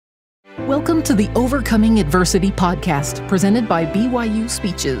Welcome to the Overcoming Adversity podcast, presented by BYU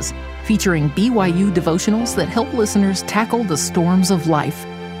Speeches, featuring BYU devotionals that help listeners tackle the storms of life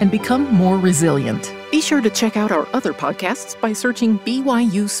and become more resilient. Be sure to check out our other podcasts by searching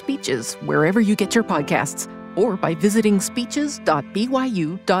BYU Speeches wherever you get your podcasts, or by visiting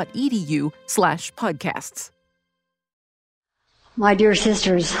speeches.byu.edu/podcasts. My dear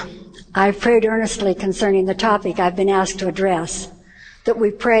sisters, I've prayed earnestly concerning the topic I've been asked to address, that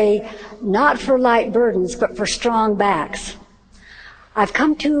we pray not for light burdens, but for strong backs. I've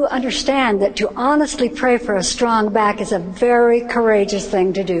come to understand that to honestly pray for a strong back is a very courageous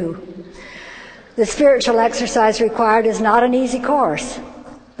thing to do. The spiritual exercise required is not an easy course,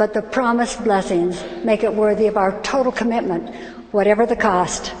 but the promised blessings make it worthy of our total commitment, whatever the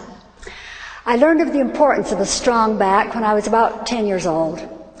cost. I learned of the importance of a strong back when I was about 10 years old.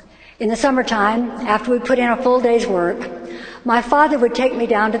 In the summertime, after we put in a full day's work, my father would take me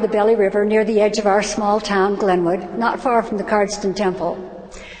down to the Belly River near the edge of our small town, Glenwood, not far from the Cardston Temple.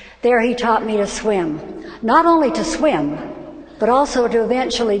 There he taught me to swim. Not only to swim, but also to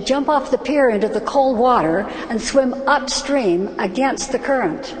eventually jump off the pier into the cold water and swim upstream against the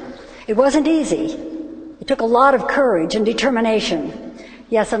current. It wasn't easy. It took a lot of courage and determination.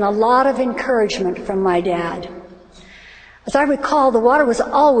 Yes, and a lot of encouragement from my dad. As I recall, the water was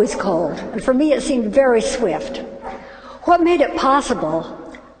always cold, and for me it seemed very swift. What made it possible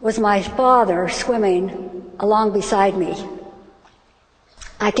was my father swimming along beside me.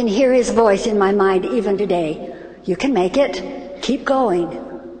 I can hear his voice in my mind even today. You can make it. Keep going.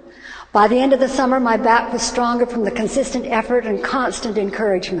 By the end of the summer, my back was stronger from the consistent effort and constant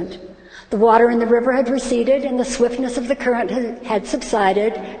encouragement. The water in the river had receded and the swiftness of the current had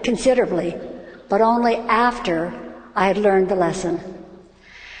subsided considerably, but only after I had learned the lesson.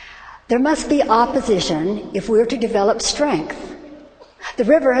 There must be opposition if we're to develop strength. The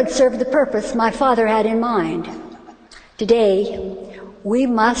river had served the purpose my father had in mind. Today, we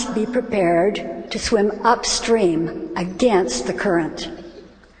must be prepared to swim upstream against the current.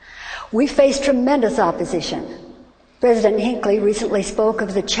 We face tremendous opposition. President Hinckley recently spoke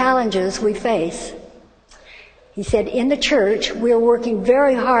of the challenges we face. He said, in the church, we are working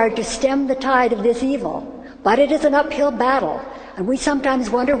very hard to stem the tide of this evil, but it is an uphill battle. And we sometimes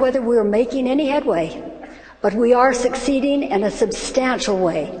wonder whether we are making any headway. But we are succeeding in a substantial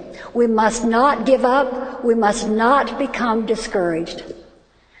way. We must not give up. We must not become discouraged.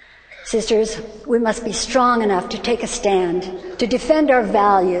 Sisters, we must be strong enough to take a stand, to defend our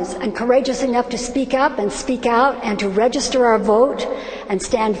values, and courageous enough to speak up and speak out and to register our vote and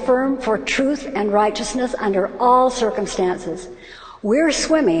stand firm for truth and righteousness under all circumstances. We're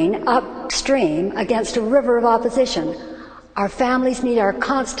swimming upstream against a river of opposition. Our families need our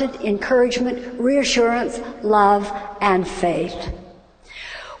constant encouragement, reassurance, love, and faith.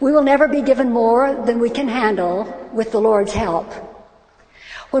 We will never be given more than we can handle with the Lord's help.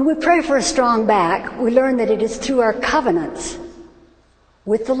 When we pray for a strong back, we learn that it is through our covenants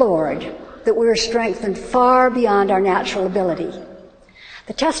with the Lord that we are strengthened far beyond our natural ability.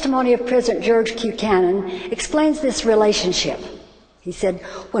 The testimony of President George Q. Cannon explains this relationship. He said,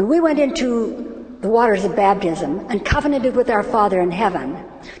 when we went into the waters of baptism and covenanted with our Father in heaven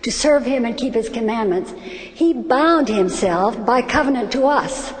to serve him and keep his commandments, he bound himself by covenant to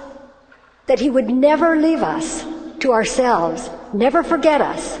us that he would never leave us to ourselves, never forget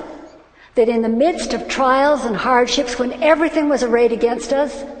us, that in the midst of trials and hardships, when everything was arrayed against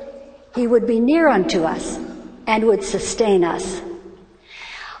us, he would be near unto us and would sustain us.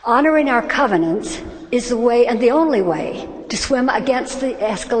 Honoring our covenants is the way and the only way to swim against the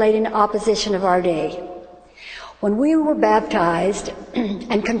escalating opposition of our day. When we were baptized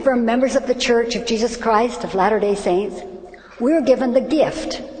and confirmed members of the Church of Jesus Christ of Latter-day Saints, we were given the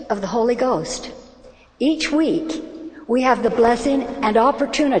gift of the Holy Ghost. Each week, we have the blessing and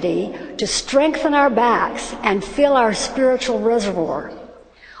opportunity to strengthen our backs and fill our spiritual reservoir.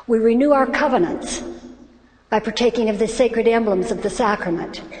 We renew our covenants by partaking of the sacred emblems of the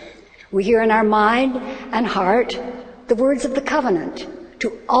sacrament. We hear in our mind and heart the words of the covenant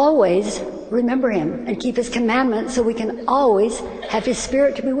to always remember him and keep his commandments so we can always have his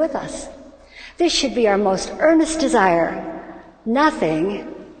Spirit to be with us. This should be our most earnest desire. Nothing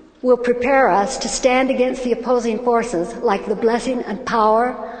will prepare us to stand against the opposing forces like the blessing and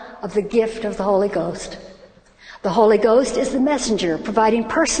power of the gift of the Holy Ghost. The Holy Ghost is the messenger providing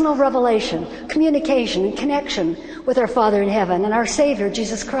personal revelation, communication, and connection with our Father in heaven and our Savior,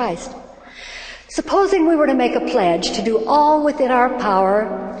 Jesus Christ. Supposing we were to make a pledge to do all within our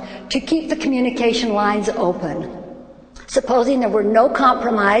power to keep the communication lines open, Supposing there were no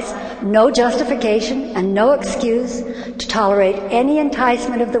compromise, no justification, and no excuse to tolerate any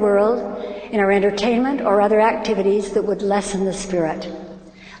enticement of the world in our entertainment or other activities that would lessen the Spirit.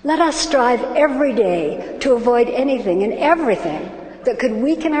 Let us strive every day to avoid anything and everything that could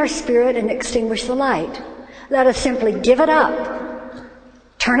weaken our spirit and extinguish the light. Let us simply give it up,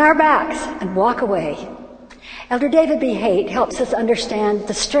 turn our backs, and walk away. Elder David B. Haight helps us understand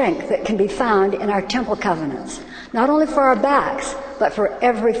the strength that can be found in our temple covenants, not only for our backs, but for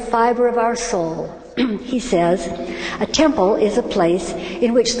every fiber of our soul. He says, a temple is a place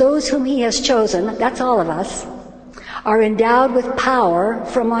in which those whom he has chosen, that's all of us, are endowed with power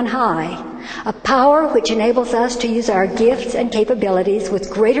from on high, a power which enables us to use our gifts and capabilities with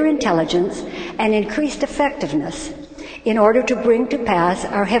greater intelligence and increased effectiveness in order to bring to pass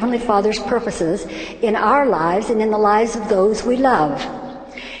our Heavenly Father's purposes in our lives and in the lives of those we love.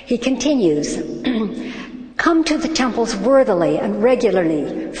 He continues, come to the temples worthily and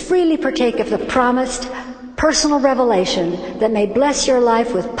regularly, freely partake of the promised personal revelation that may bless your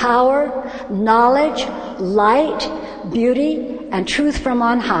life with power, knowledge, light, beauty, and truth from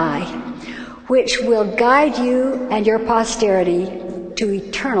on high, which will guide you and your posterity to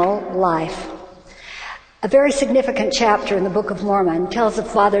eternal life. A very significant chapter in the Book of Mormon tells of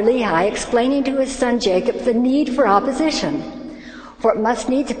Father Lehi explaining to his son Jacob the need for opposition. For it must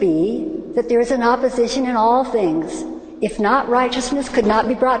needs be that there is an opposition in all things. If not, righteousness could not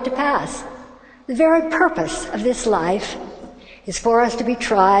be brought to pass. The very purpose of this life is for us to be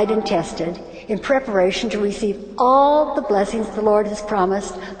tried and tested in preparation to receive all the blessings the Lord has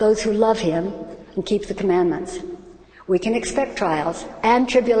promised those who love him and keep the commandments. We can expect trials and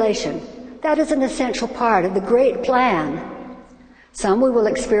tribulation. That is an essential part of the great plan. Some we will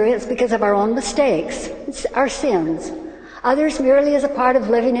experience because of our own mistakes, our sins. Others merely as a part of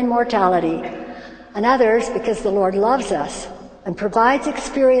living in mortality. And others because the Lord loves us and provides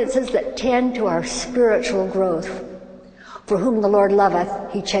experiences that tend to our spiritual growth. For whom the Lord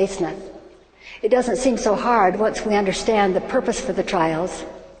loveth, he chasteneth. It doesn't seem so hard once we understand the purpose for the trials.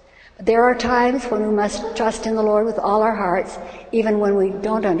 But there are times when we must trust in the Lord with all our hearts, even when we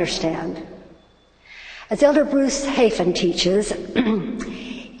don't understand. As Elder Bruce Hafen teaches,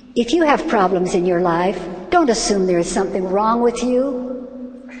 if you have problems in your life, don't assume there is something wrong with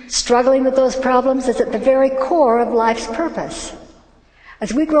you. Struggling with those problems is at the very core of life's purpose.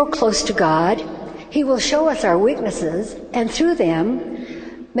 As we grow close to God, he will show us our weaknesses, and through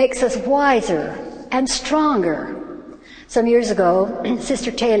them makes us wiser and stronger. Some years ago,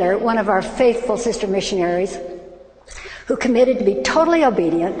 Sister Taylor, one of our faithful sister missionaries, who committed to be totally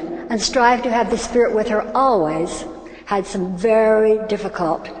obedient and strive to have the Spirit with her always, had some very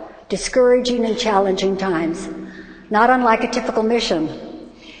difficult, discouraging, and challenging times, not unlike a typical mission.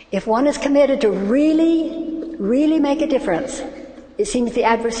 If one is committed to really make a difference, it seems the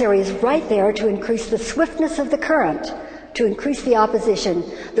adversary is right there to increase the swiftness of the current, to increase the opposition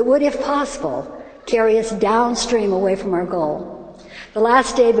that would, if possible, carry us downstream away from our goal. The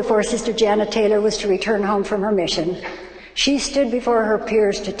last day before Sister Janet Taylor was to return home from her mission, she stood before her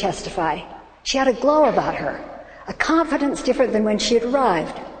peers to testify. She had a glow about her, a confidence different than when she had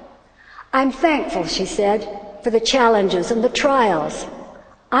arrived. I'm thankful, she said, for the challenges and the trials.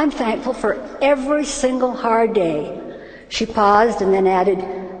 I'm thankful for every single hard day. She paused and then added,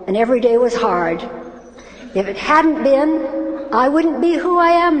 and every day was hard. If it hadn't been, I wouldn't be who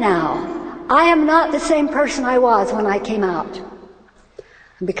I am now. I am not the same person I was when I came out.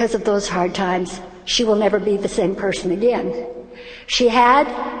 And because of those hard times, she will never be the same person again. She had,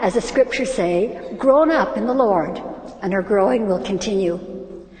 as the scriptures say, grown up in the Lord, and her growing will continue.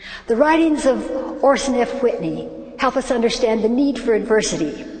 The writings of Orson F. Whitney help us understand the need for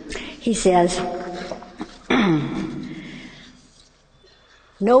adversity. He says,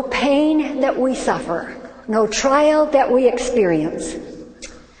 no pain that we suffer, no trial that we experience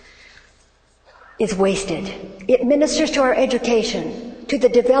is wasted. It ministers to our education, to the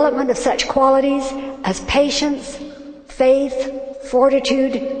development of such qualities as patience, faith,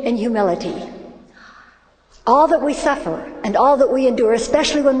 fortitude, and humility. All that we suffer and all that we endure,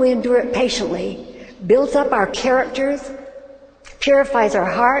 especially when we endure it patiently, builds up our characters, purifies our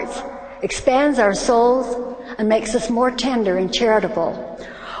hearts, expands our souls, and makes us more tender and charitable,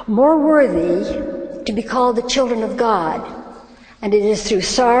 more worthy to be called the children of God. And it is through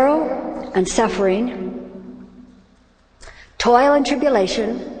sorrow and suffering, toil and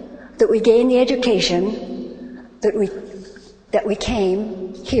tribulation, that we gain the education that we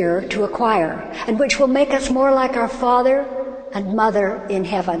came here to acquire, and which will make us more like our Father and Mother in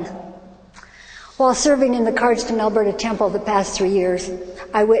heaven. While serving in the Cardston, Alberta Temple the past 3 years,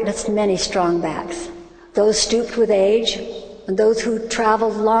 I witnessed many strong backs. those stooped with age, and those who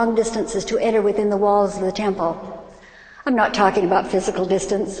traveled long distances to enter within the walls of the temple. I'm not talking about physical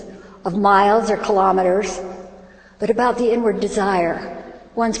distance of miles or kilometers, but about the inward desire,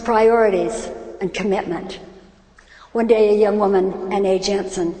 one's priorities and commitment. One day a young woman, Anne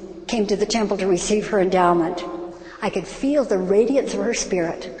Jensen, came to the temple to receive her endowment. I could feel the radiance of her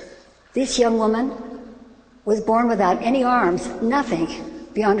spirit. This young woman was born without any arms, nothing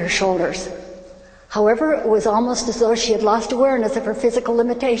beyond her shoulders. However, it was almost as though she had lost awareness of her physical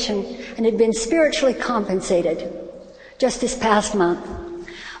limitation and had been spiritually compensated. Just this past month,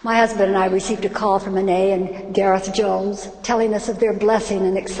 my husband and I received a call from Anne and Gareth Jones telling us of their blessing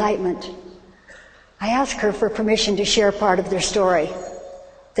and excitement. I asked her for permission to share part of their story.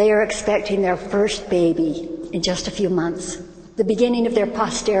 They are expecting their first baby in just a few months, the beginning of their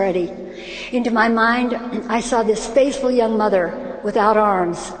posterity. Into my mind, I saw this faithful young mother without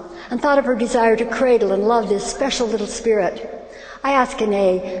arms and thought of her desire to cradle and love this special little spirit. I asked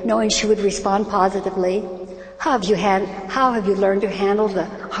Anne, knowing she would respond positively, how have you learned to handle the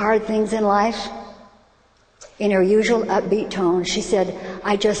hard things in life? In her usual upbeat tone, she said,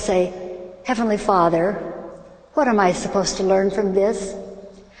 I just say, Heavenly Father, what am I supposed to learn from this?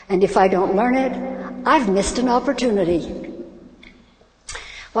 And if I don't learn it, I've missed an opportunity.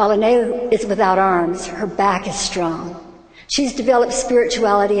 While Anne is without arms, her back is strong. She's developed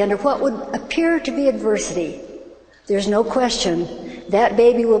spirituality under what would appear to be adversity. There's no question that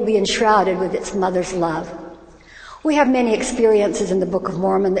baby will be enshrouded with its mother's love. We have many experiences in the Book of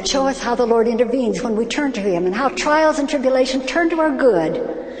Mormon that show us how the Lord intervenes when we turn to Him and how trials and tribulation turn to our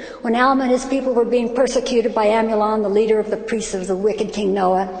good. When Alma and his people were being persecuted by Amulon, the leader of the priests of the wicked King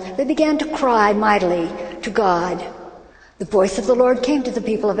Noah, they began to cry mightily to God. The voice of the Lord came to the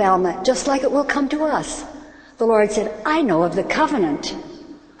people of Alma, just like it will come to us. The Lord said, I know of the covenant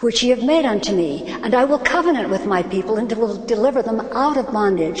which ye have made unto me, and I will covenant with my people and will deliver them out of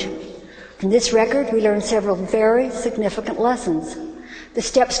bondage. From this record, we learn several very significant lessons. The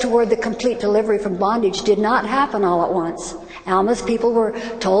steps toward the complete delivery from bondage did not happen all at once. Alma's people were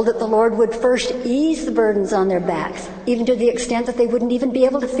told that the Lord would first ease the burdens on their backs, even to the extent that they wouldn't even be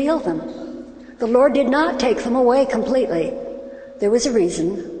able to feel them. The Lord did not take them away completely. There was a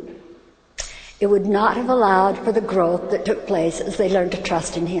reason. It would not have allowed for the growth that took place as they learned to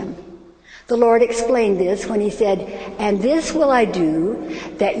trust in Him. The Lord explained this when He said, And this will I do,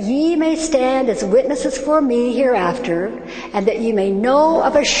 that ye may stand as witnesses for me hereafter, and that ye may know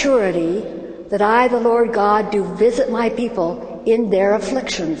of a surety that I, the Lord God, do visit my people in their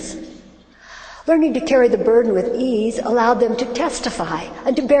afflictions. Learning to carry the burden with ease allowed them to testify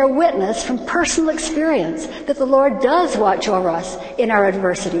and to bear witness from personal experience that the Lord does watch over us in our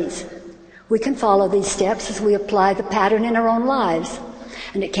adversities. We can follow these steps as we apply the pattern in our own lives.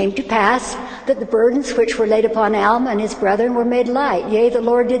 And it came to pass that the burdens which were laid upon Alma and his brethren were made light. Yea, the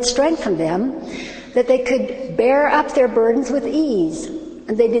Lord did strengthen them, that they could bear up their burdens with ease.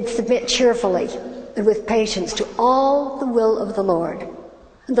 And they did submit cheerfully and with patience to all the will of the Lord.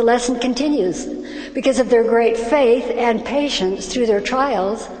 And the lesson continues. Because of their great faith and patience through their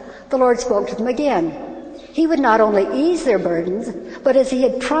trials, the Lord spoke to them again. He would not only ease their burdens, but as He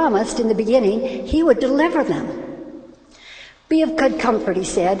had promised in the beginning, He would deliver them. Be of good comfort, He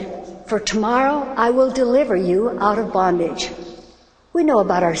said, for tomorrow I will deliver you out of bondage. We know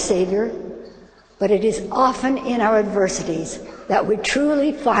about our Savior, but it is often in our adversities that we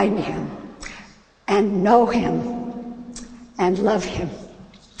truly find Him and know Him and love Him.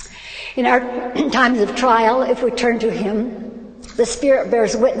 In our times of trial, if we turn to Him, the Spirit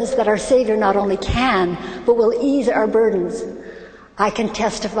bears witness that our Savior not only can, but will ease our burdens. I can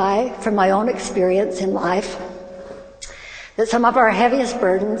testify from my own experience in life that some of our heaviest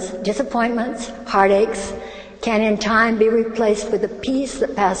burdens, disappointments, heartaches, can in time be replaced with the peace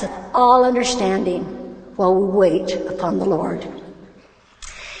that passeth all understanding while we wait upon the Lord.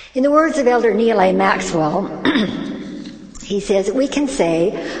 In the words of Elder Neal A. Maxwell, he says, we can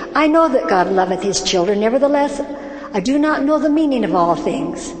say, I know that God loveth His children, nevertheless, I do not know the meaning of all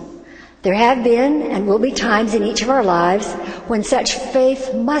things. There have been and will be times in each of our lives when such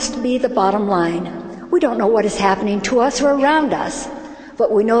faith must be the bottom line. We don't know what is happening to us or around us,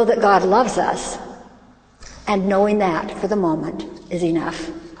 but we know that God loves us. And knowing that for the moment is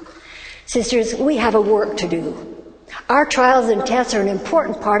enough. Sisters, we have a work to do. Our trials and tests are an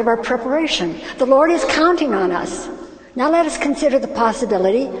important part of our preparation. The Lord is counting on us. Now let us consider the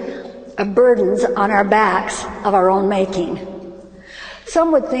possibility of burdens on our backs of our own making.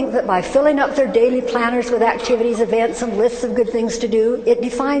 Some would think that by filling up their daily planners with activities, events, and lists of good things to do, it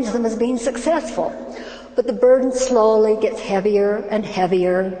defines them as being successful. But the burden slowly gets heavier and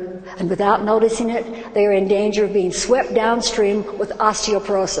heavier, and without noticing it, they are in danger of being swept downstream with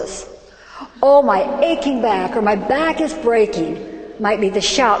osteoporosis. "Oh, my aching back," or "my back is breaking," might be the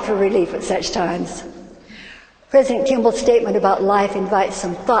shout for relief at such times. President Kimball's statement about life invites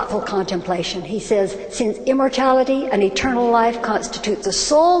some thoughtful contemplation. He says, "Since immortality and eternal life constitute the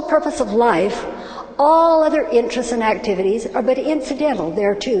sole purpose of life, all other interests and activities are but incidental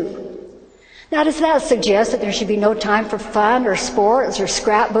thereto." Now, does that suggest that there should be no time for fun or sports or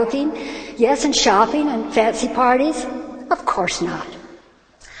scrapbooking? Yes, and shopping and fancy parties? Of course not.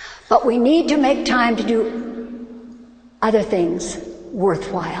 But we need to make time to do other things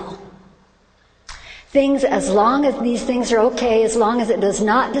worthwhile. Things, as long as these things are okay, as long as it does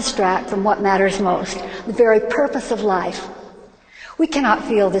not distract from what matters most, the very purpose of life. We cannot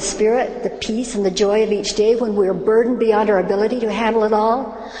feel the spirit, the peace, and the joy of each day when we are burdened beyond our ability to handle it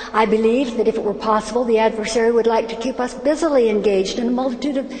all. I believe that if it were possible, the adversary would like to keep us busily engaged in a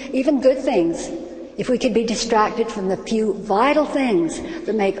multitude of even good things, if we could be distracted from the few vital things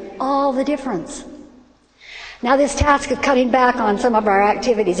that make all the difference. Now, this task of cutting back on some of our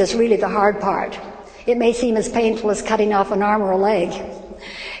activities is really the hard part. It may seem as painful as cutting off an arm or a leg.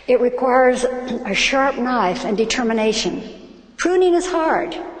 It requires a sharp knife and determination. Pruning is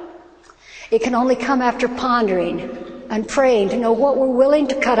hard. It can only come after pondering and praying to know what we're willing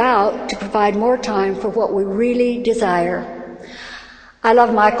to cut out to provide more time for what we really desire. I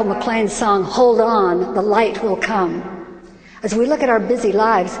love Michael McLean's song, "Hold On, the Light Will Come." As we look at our busy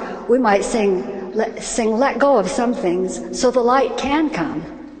lives, we might sing, "Let go of some things so the light can come."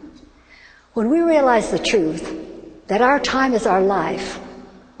 When we realize the truth that our time is our life,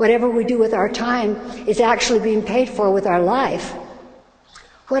 whatever we do with our time is actually being paid for with our life.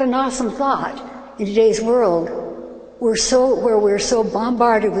 What an awesome thought in today's world where we're so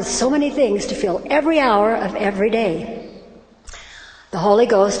bombarded with so many things to fill every hour of every day. The Holy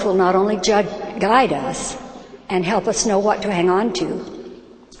Ghost will not only guide us and help us know what to hang on to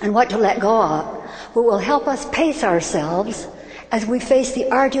and what to let go of, but will help us pace ourselves as we face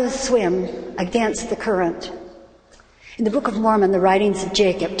the arduous swim against the current. In the Book of Mormon, the writings of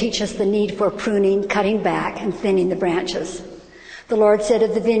Jacob teach us the need for pruning, cutting back, and thinning the branches. The Lord said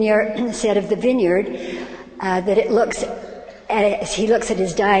of the vineyard, that he looks at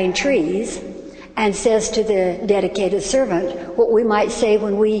his dying trees and says to the dedicated servant what we might say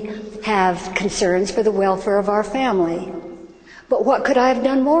when we have concerns for the welfare of our family. "But what could I have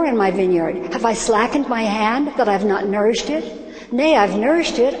done more in my vineyard? Have I slackened my hand that I've not nourished it? Nay, I've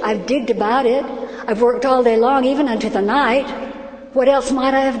nourished it, I've digged about it, I've worked all day long, even unto the night. What else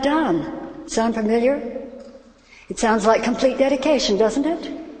might I have done?" Sound familiar? It sounds like complete dedication, doesn't it?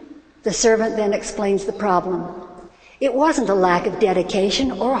 The servant then explains the problem. It wasn't a lack of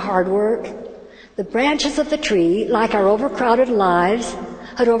dedication or hard work. The branches of the tree, like our overcrowded lives,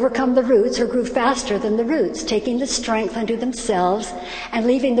 had overcome the roots or grew faster than the roots, taking the strength unto themselves and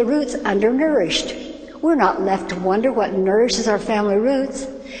leaving the roots undernourished. We're not left to wonder what nourishes our family roots.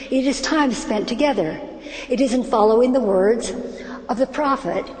 It is time spent together. It is in following the words of the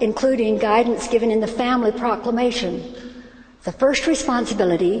prophet, including guidance given in the family proclamation. The first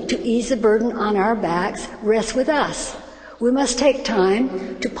responsibility to ease the burden on our backs rests with us. We must take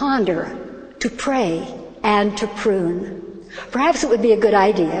time to ponder, to pray, and to prune. Perhaps it would be a good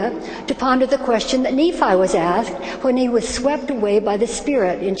idea to ponder the question that Nephi was asked when he was swept away by the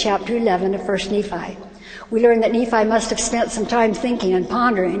Spirit in chapter 11 of 1 Nephi. We learn that Nephi must have spent some time thinking and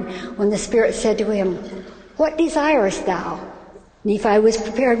pondering when the Spirit said to him, "What desirest thou?" Nephi was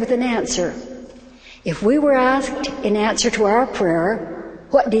prepared with an answer. If we were asked in answer to our prayer,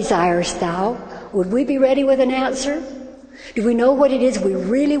 "What desirest thou?" would we be ready with an answer? Do we know what it is we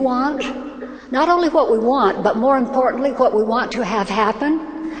really want? Not only what we want, but more importantly, what we want to have happen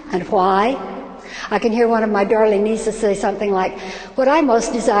and why. I can hear one of my darling nieces say something like, "What I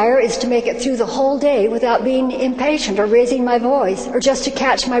most desire is to make it through the whole day without being impatient or raising my voice, or just to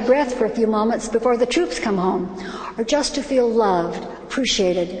catch my breath for a few moments before the troops come home, or just to feel loved,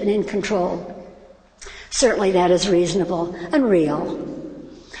 appreciated, and in control." Certainly that is reasonable and real.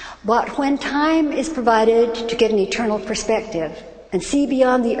 But when time is provided to get an eternal perspective and see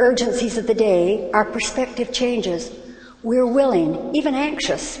beyond the urgencies of the day, our perspective changes. We're willing, even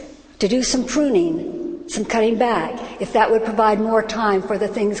anxious, to do some pruning, some cutting back, if that would provide more time for the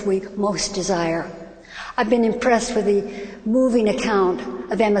things we most desire. I've been impressed with the moving account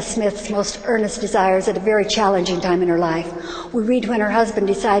of Emma Smith's most earnest desires at a very challenging time in her life. We read when her husband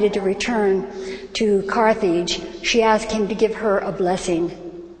decided to return to Carthage, she asked him to give her a blessing.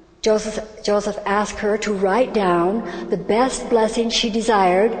 Joseph asked her to write down the best blessing she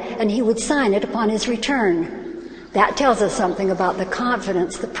desired, and he would sign it upon his return. That tells us something about the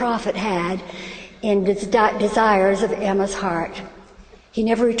confidence the prophet had in the desires of Emma's heart. He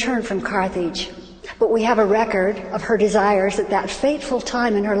never returned from Carthage, but we have a record of her desires at that fateful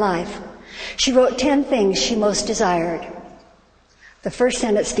time in her life. She wrote 10 things she most desired. The first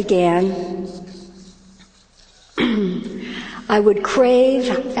sentence began, I would crave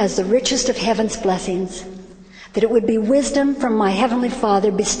as the richest of heaven's blessings, that it would be wisdom from my heavenly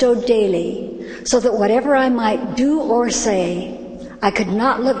Father bestowed daily, so that whatever I might do or say, I could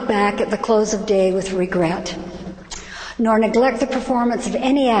not look back at the close of day with regret, nor neglect the performance of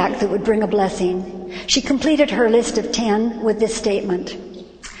any act that would bring a blessing. She completed her list of 10 with this statement.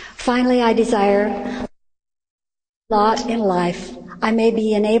 Finally, I desire lot in life I may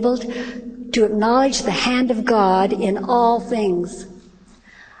be enabled to acknowledge the hand of God in all things.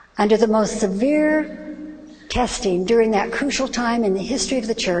 Under the most severe testing during that crucial time in the history of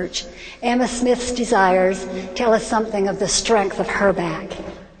the church, Emma Smith's desires tell us something of the strength of her back.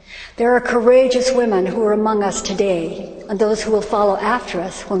 There are courageous women who are among us today, and those who will follow after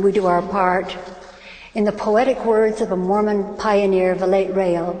us when we do our part. In the poetic words of a Mormon pioneer, Valete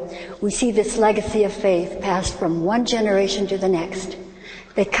Rail, we see this legacy of faith passed from one generation to the next.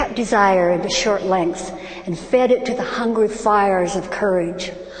 They cut desire into short lengths and fed it to the hungry fires of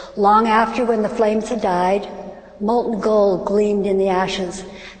courage. Long after, when the flames had died, molten gold gleamed in the ashes.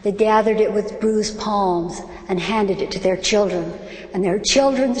 They gathered it with bruised palms and handed it to their children and their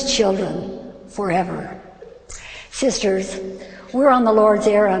children's children forever. Sisters, we're on the Lord's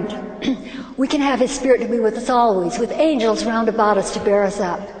errand. We can have His Spirit to be with us always, with angels round about us to bear us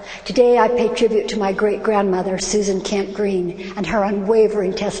up. Today I pay tribute to my great-grandmother, Susan Kent Green, and her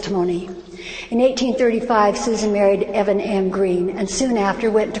unwavering testimony. In 1835, Susan married Evan M. Green, and soon after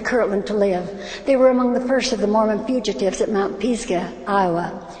went to Kirtland to live. They were among the first of the Mormon fugitives at Mount Pisgah,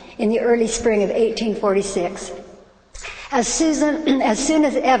 Iowa, in the early spring of 1846. As soon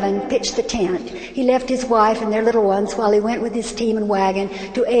as Evan pitched the tent, he left his wife and their little ones while he went with his team and wagon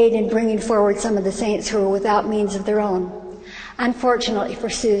to aid in bringing forward some of the saints who were without means of their own. Unfortunately for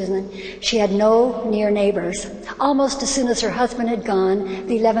Susan, she had no near neighbors. Almost as soon as her husband had gone,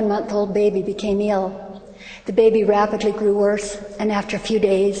 the 11-month-old baby became ill. The baby rapidly grew worse, and after a few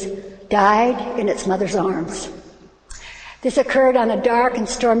days, died in its mother's arms. This occurred on a dark and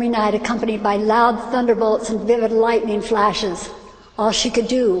stormy night, accompanied by loud thunderbolts and vivid lightning flashes. All she could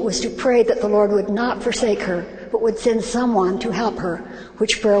do was to pray that the Lord would not forsake her, but would send someone to help her,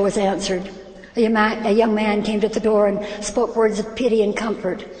 which prayer was answered. A young man came to the door and spoke words of pity and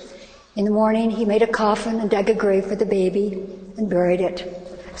comfort. In the morning, he made a coffin and dug a grave for the baby and buried it.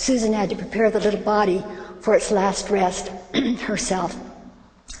 Susan had to prepare the little body for its last rest herself.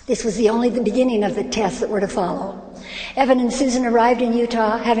 This was only the beginning of the tests that were to follow. Evan and Susan arrived in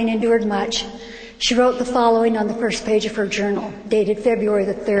Utah, having endured much. She wrote the following on the first page of her journal, dated February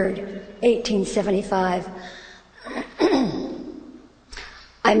the 3rd, 1875.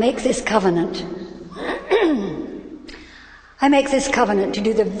 I make this covenant to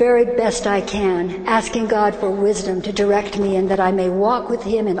do the very best I can, asking God for wisdom to direct me and that I may walk with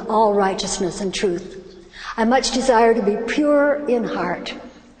Him in all righteousness and truth. I much desire to be pure in heart,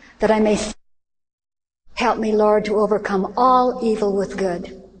 that I may help me, Lord, to overcome all evil with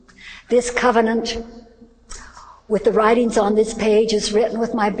good. This covenant with the writings on this page is written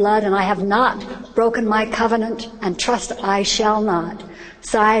with my blood, and I have not broken my covenant, and trust I shall not.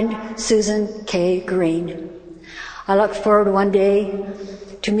 Signed, Susan K. Green. I look forward one day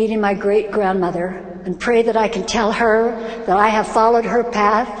to meeting my great-grandmother and pray that I can tell her that I have followed her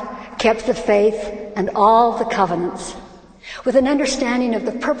path, kept the faith, and all the covenants. With an understanding of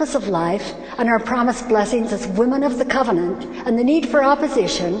the purpose of life and our promised blessings as women of the covenant and the need for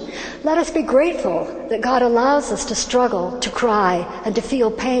opposition, let us be grateful that God allows us to struggle, to cry, and to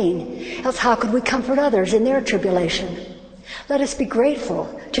feel pain. Else how could we comfort others in their tribulation? Let us be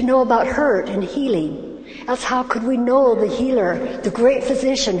grateful to know about hurt and healing. Else how could we know the healer, the great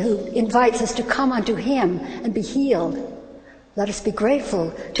physician who invites us to come unto Him and be healed? Let us be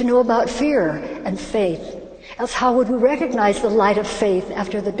grateful to know about fear and faith. Else how would we recognize the light of faith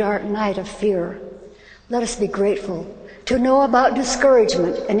after the dark night of fear? Let us be grateful to know about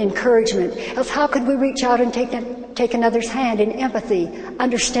discouragement and encouragement. Else how could we reach out and take another's hand in empathy,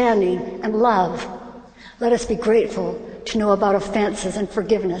 understanding, and love? Let us be grateful to know about offenses and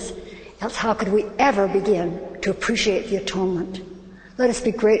forgiveness. Else how could we ever begin to appreciate the atonement? Let us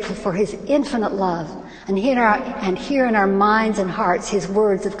be grateful for His infinite love and hear in our minds and hearts His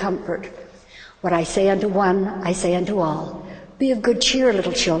words of comfort. What I say unto one, I say unto all. Be of good cheer,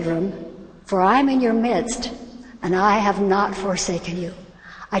 little children, for I am in your midst, and I have not forsaken you.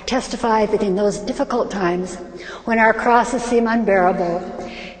 I testify that in those difficult times, when our crosses seem unbearable,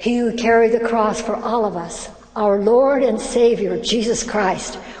 he who carried the cross for all of us, our Lord and Savior, Jesus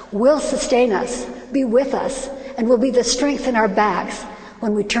Christ, will sustain us, be with us, and will be the strength in our backs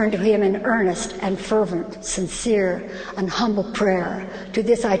when we turn to him in earnest and fervent, sincere, and humble prayer. To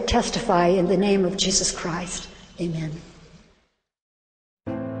this I testify in the name of Jesus Christ. Amen.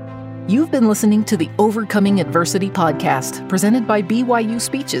 You've been listening to the Overcoming Adversity podcast, presented by BYU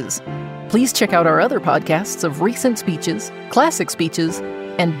Speeches. Please check out our other podcasts of recent speeches, classic speeches,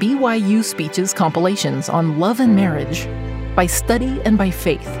 and BYU Speeches compilations on love and marriage, by study and by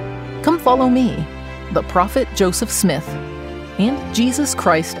faith. Come follow me, the Prophet Joseph Smith, and Jesus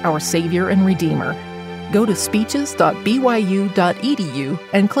Christ, our Savior and Redeemer. Go to speeches.byu.edu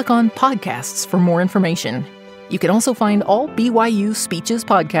and click on Podcasts for more information. You can also find all BYU Speeches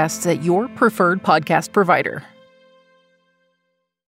podcasts at your preferred podcast provider.